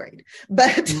pay grade,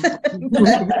 but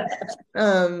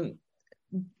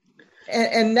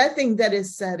and nothing that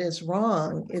is said is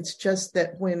wrong. It's just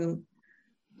that when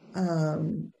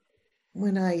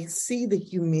I see the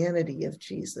humanity of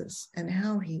Jesus and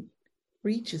how he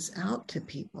reaches out to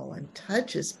people and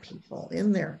touches people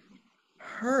in their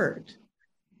hurt,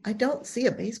 I don't see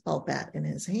a baseball bat in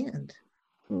his hand.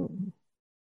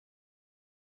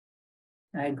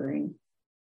 I agree.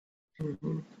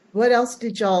 Mm-hmm. What else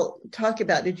did y'all talk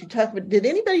about? Did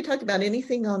anybody talk about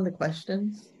anything on the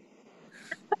questions?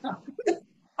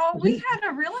 Well, we had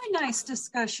a really nice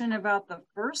discussion about the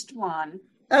first one.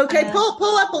 Okay,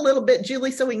 pull up a little bit,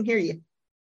 Julie, so we can hear you.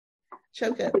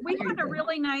 Choke up. We had a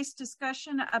really nice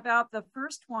discussion about the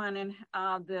first one and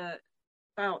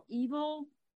about evil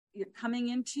coming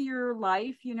into your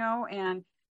life, and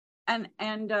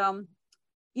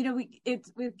we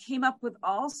came up with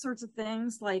all sorts of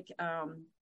things like,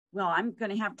 well, I'm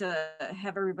going to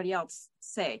have everybody else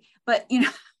say, but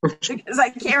because I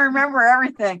can't remember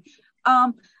everything.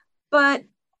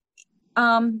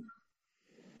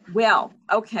 Well,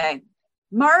 okay,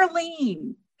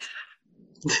 Marlene.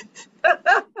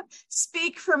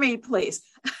 Speak for me, please.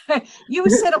 You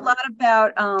said a lot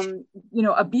about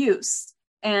abuse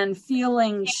and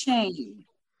feeling shame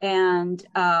and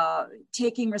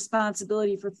taking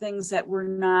responsibility for things that you're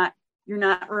not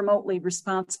remotely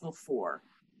responsible for.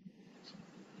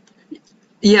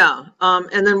 Yeah,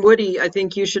 and then Woody, I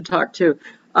think you should talk too.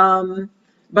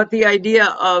 But the idea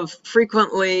of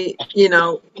frequently,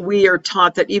 we are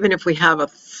taught that even if we have a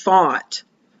thought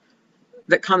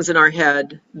that comes in our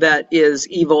head that is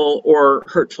evil or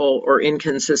hurtful or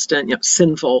inconsistent,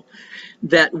 sinful,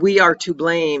 that we are to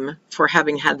blame for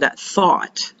having had that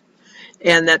thought.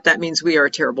 And that means we are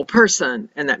a terrible person,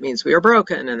 and that means we are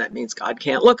broken, and that means God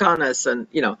can't look on us, and,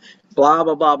 blah,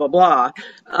 blah, blah, blah, blah.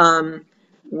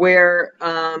 Where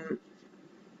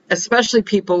especially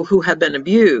people who have been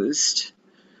abused,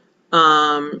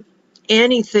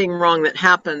 anything wrong that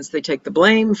happens, they take the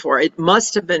blame for. It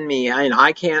must have been me.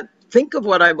 I can't think of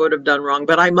what I would have done wrong,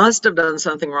 but I must have done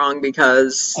something wrong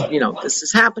because, this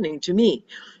is happening to me.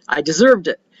 I deserved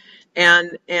it.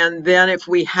 And then if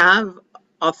we have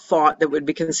a thought that would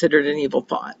be considered an evil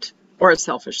thought or a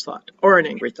selfish thought or an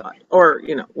angry thought or,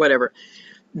 whatever,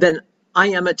 then I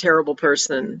am a terrible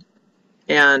person.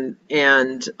 And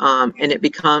it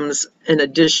becomes an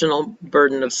additional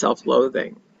burden of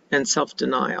self-loathing and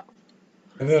self-denial.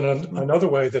 And then another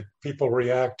way that people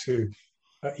react to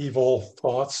evil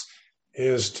thoughts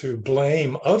is to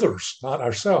blame others, not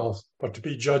ourselves, but to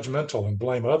be judgmental and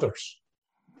blame others.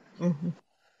 Mm-hmm.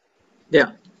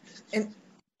 Yeah. And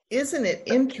isn't it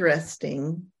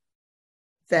interesting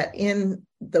that in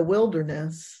the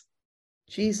wilderness,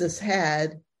 Jesus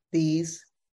had these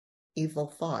evil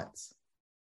thoughts?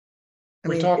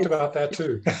 We talked about that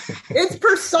too. It's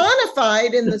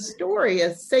personified in the story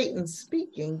as Satan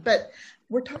speaking, but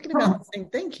we're talking about the same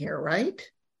thing here, right?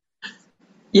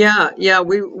 Yeah,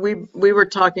 we were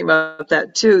talking about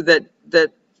that too,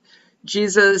 that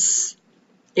Jesus,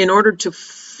 in order to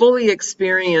fully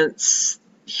experience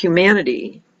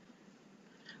humanity,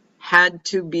 had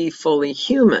to be fully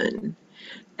human.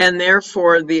 And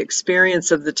therefore, the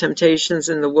experience of the temptations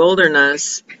in the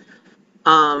wilderness,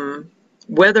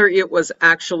 whether it was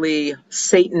actually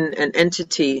Satan, an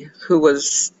entity who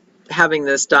was having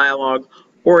this dialogue,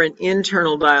 or an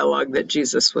internal dialogue that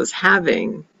Jesus was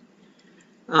having,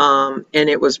 and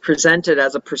it was presented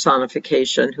as a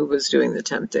personification who was doing the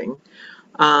tempting,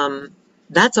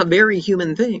 that's a very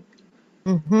human thing.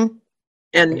 Mm-hmm.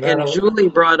 And Julie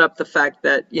brought up the fact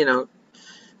that,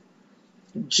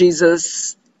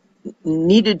 Jesus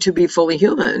needed to be fully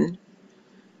human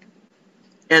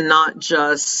and not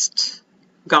just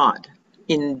God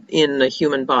in a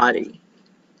human body.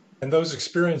 And those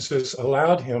experiences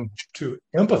allowed him to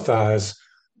empathize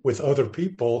with other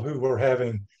people who were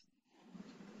having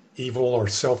evil or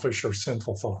selfish or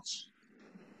sinful thoughts.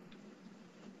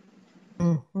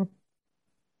 Mm-hmm.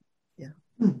 Yeah.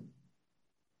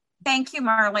 Thank you,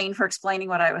 Marlene, for explaining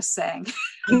what I was saying.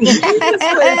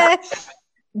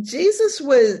 Jesus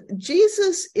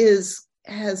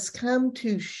has come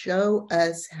to show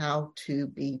us how to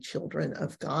be children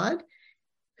of God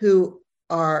who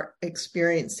are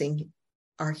experiencing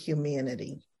our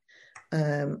humanity.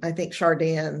 I think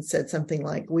Chardin said something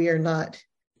like, we are not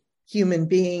human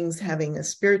beings having a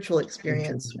spiritual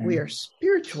experience. We are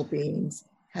spiritual beings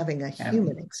having a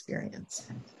human experience.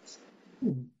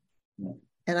 And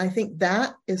I think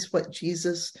that is what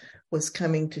Jesus was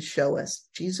coming to show us.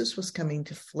 Jesus was coming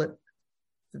to flip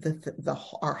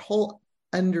our whole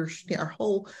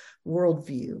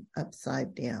worldview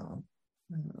upside down.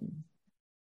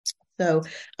 So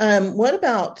what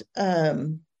about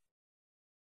that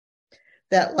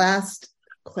last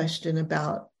question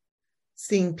about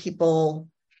seeing people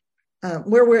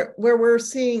where we're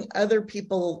seeing other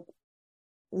people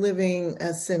living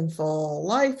a sinful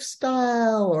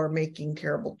lifestyle or making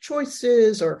terrible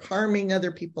choices or harming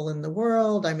other people in the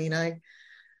world? I mean,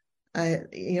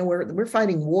 we're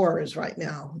fighting wars right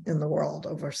now in the world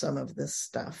over some of this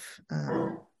stuff,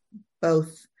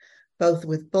 both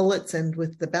with bullets and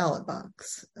with the ballot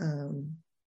box.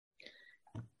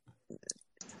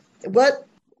 What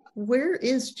Where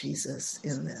is Jesus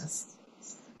in this?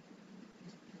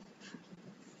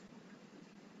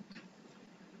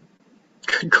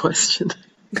 Good question.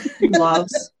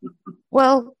 Loves.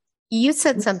 Well, you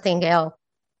said something, Gail,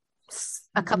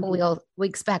 a couple of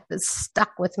weeks back that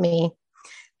stuck with me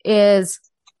is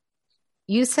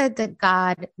you said that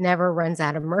God never runs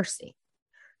out of mercy.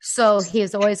 So he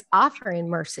is always offering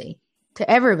mercy to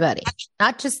everybody,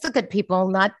 not just the good people,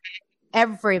 not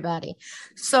everybody.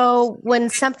 So when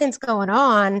something's going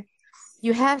on,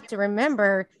 you have to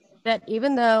remember that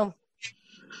even though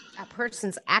a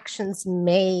person's actions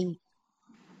may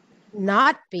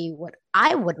not be what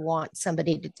I would want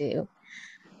somebody to do,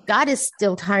 God is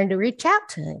still trying to reach out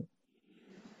to him.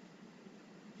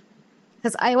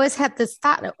 Because I always had this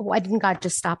thought, why didn't God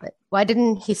just stop it? Why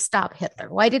didn't he stop Hitler?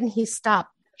 Why didn't he stop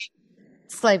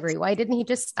slavery? Why didn't he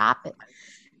just stop it?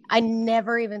 I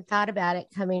never even thought about it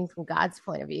coming from God's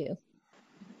point of view.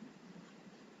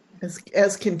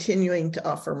 As continuing to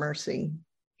offer mercy.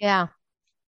 Yeah.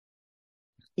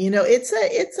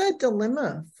 It's a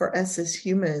dilemma for us as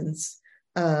humans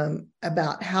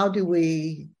about how do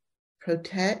we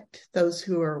protect those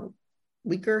who are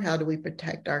weaker? How do we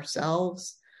protect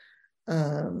ourselves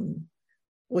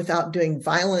without doing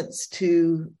violence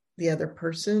to the other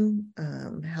person?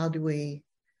 How do we?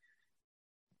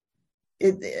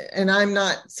 And I'm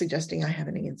not suggesting I have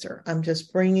an answer. I'm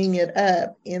just bringing it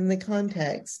up in the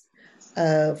context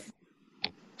of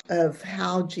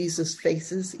how Jesus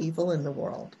faces evil in the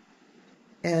world.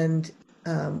 And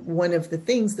one of the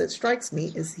things that strikes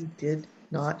me is he did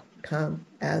not come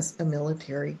as a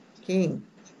military king.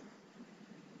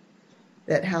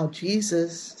 That how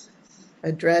Jesus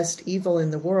addressed evil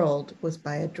in the world was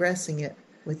by addressing it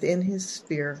within his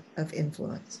sphere of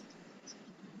influence,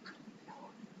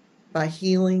 by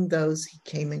healing those he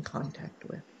came in contact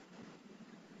with.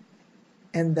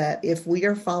 And that if we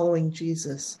are following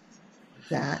Jesus,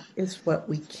 that is what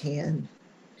we can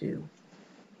do.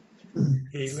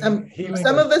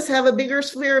 Some of us have a bigger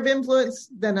sphere of influence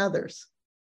than others.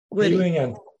 Healing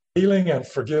and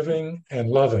forgiving and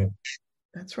loving.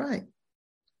 That's right.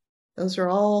 Those are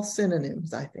all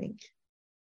synonyms, I think.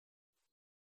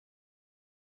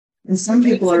 And some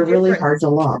people are really hard to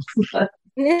love.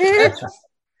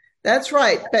 That's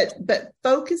right. But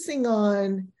focusing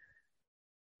on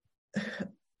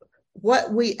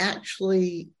what we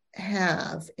actually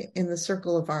have in the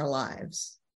circle of our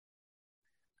lives,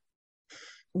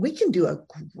 we can do a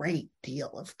great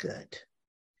deal of good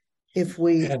if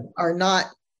we are not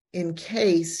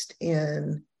encased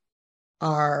in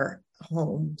our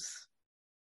homes.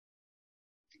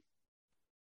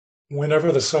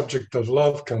 Whenever the subject of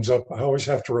love comes up, I always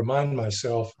have to remind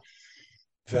myself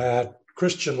that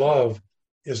Christian love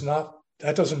is not,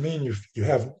 that doesn't mean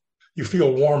you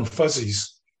feel warm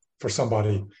fuzzies for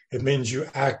somebody. It means you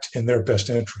act in their best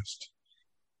interest.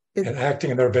 And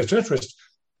acting in their best interest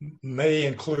may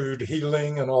include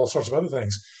healing and all sorts of other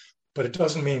things, but it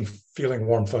doesn't mean feeling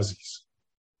warm fuzzies.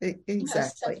 Exactly.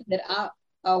 Something that I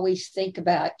always think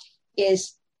about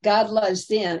is God loves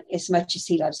them as much as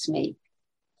he loves me.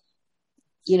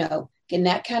 And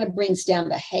that kind of brings down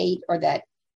the hate or that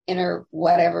inner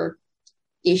whatever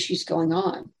issues going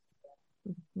on.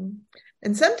 Mm-hmm.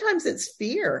 And sometimes it's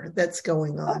fear that's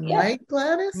going on, right,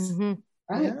 Gladys? Mm-hmm.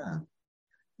 Right.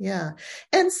 Yeah.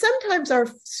 And sometimes our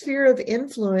sphere of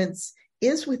influence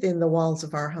is within the walls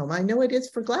of our home. I know it is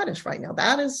for Gladys right now.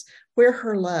 That is where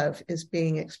her love is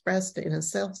being expressed in a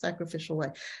self-sacrificial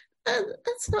way.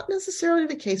 That's not necessarily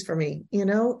the case for me.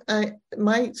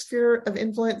 My sphere of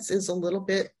influence is a little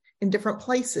bit in different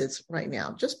places right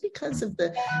now, just because of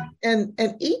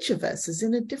and each of us is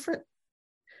in a different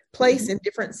place in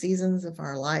different seasons of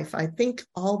our life. I think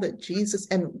all that Jesus,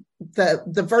 and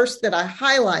the verse that I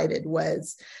highlighted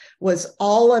was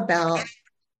all about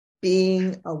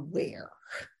being aware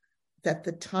that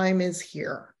the time is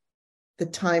here, the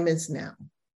time is now,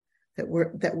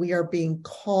 that we are being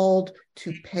called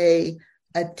to pay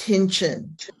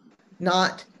attention,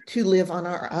 not to live on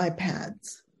our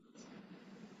iPads.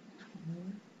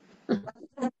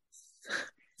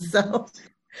 So,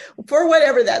 for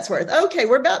whatever that's worth. Okay,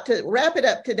 we're about to wrap it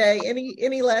up today.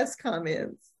 Any last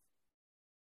comments?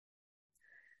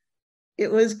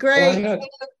 It was great.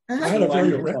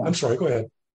 Well, I'm sorry, go ahead.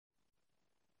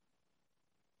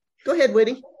 Go ahead,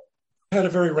 Woody. I had a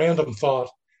very random thought.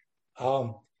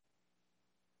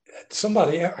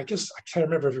 Somebody, I guess, I can't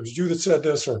remember if it was you that said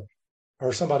this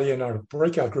or somebody in our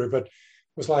breakout group, but it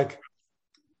was like,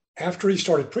 after he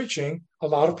started preaching, a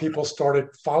lot of people started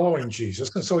following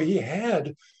Jesus. And so he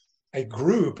had a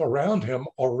group around him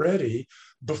already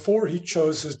before he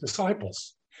chose his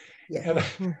disciples. Yeah.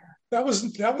 that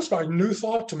was my new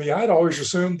thought to me. I'd always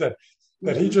assumed that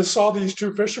he just saw these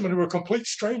two fishermen who were complete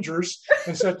strangers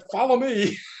and said, "Follow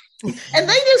me." And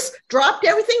they just dropped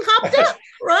everything, hopped up,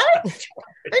 right?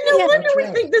 And no wonder we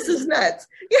think this is nuts.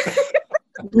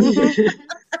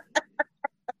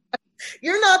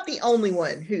 You're not the only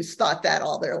one who's thought that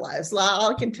all their lives.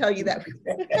 I can tell you that.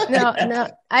 No,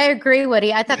 I agree,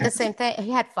 Woody. I thought the same thing.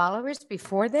 He had followers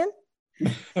before them.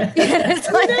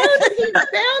 It's like, that he's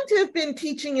bound to have been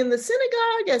teaching in the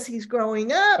synagogue as he's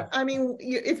growing up. I mean,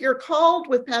 if you're called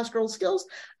with pastoral skills,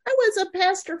 I was a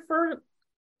pastor for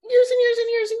years and years and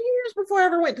years and years before I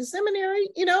ever went to seminary,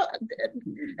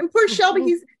 and poor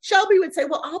Shelby, Shelby would say,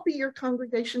 "Well, I'll be your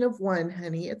congregation of one,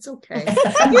 honey. It's okay."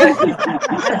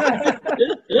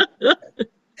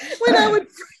 When I would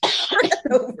fret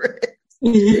over it.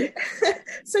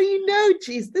 So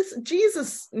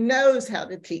Jesus knows how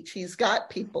to teach. He's got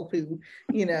people who,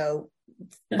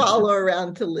 follow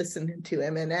around to listen to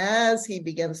him. And as he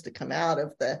begins to come out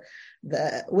of the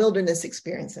wilderness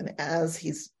experience, and as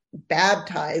he's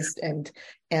baptized, and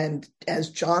as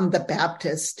John the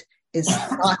Baptist is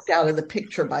knocked out of the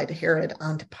picture by Herod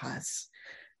Antipas,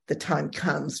 the time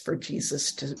comes for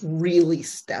Jesus to really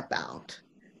step out.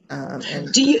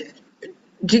 And do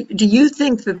you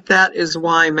think that is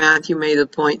why Matthew made a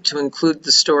point to include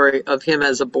the story of him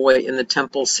as a boy in the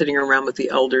temple, sitting around with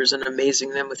the elders and amazing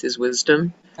them with his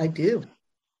wisdom? I do.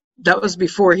 That was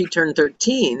before he turned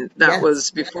 13. That was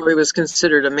before he was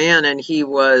considered a man, and he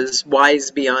was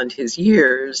wise beyond his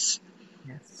years.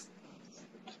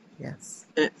 Yes.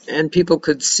 And people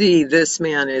could see this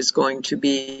man is going to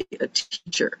be a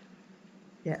teacher.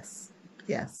 Yes.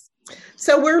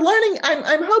 So we're learning.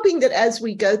 I'm hoping that as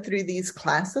we go through these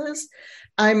classes,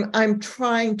 I'm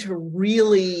trying to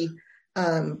really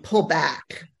pull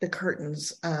back the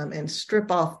curtains and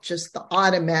strip off just the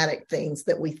automatic things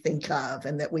that we think of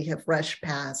and that we have rushed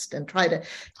past, and try to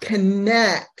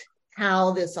connect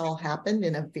how this all happened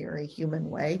in a very human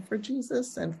way for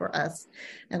Jesus and for us.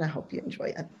 And I hope you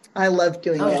enjoy it. I love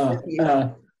doing it with you.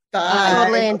 Bye.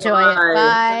 Totally enjoy it.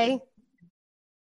 Bye.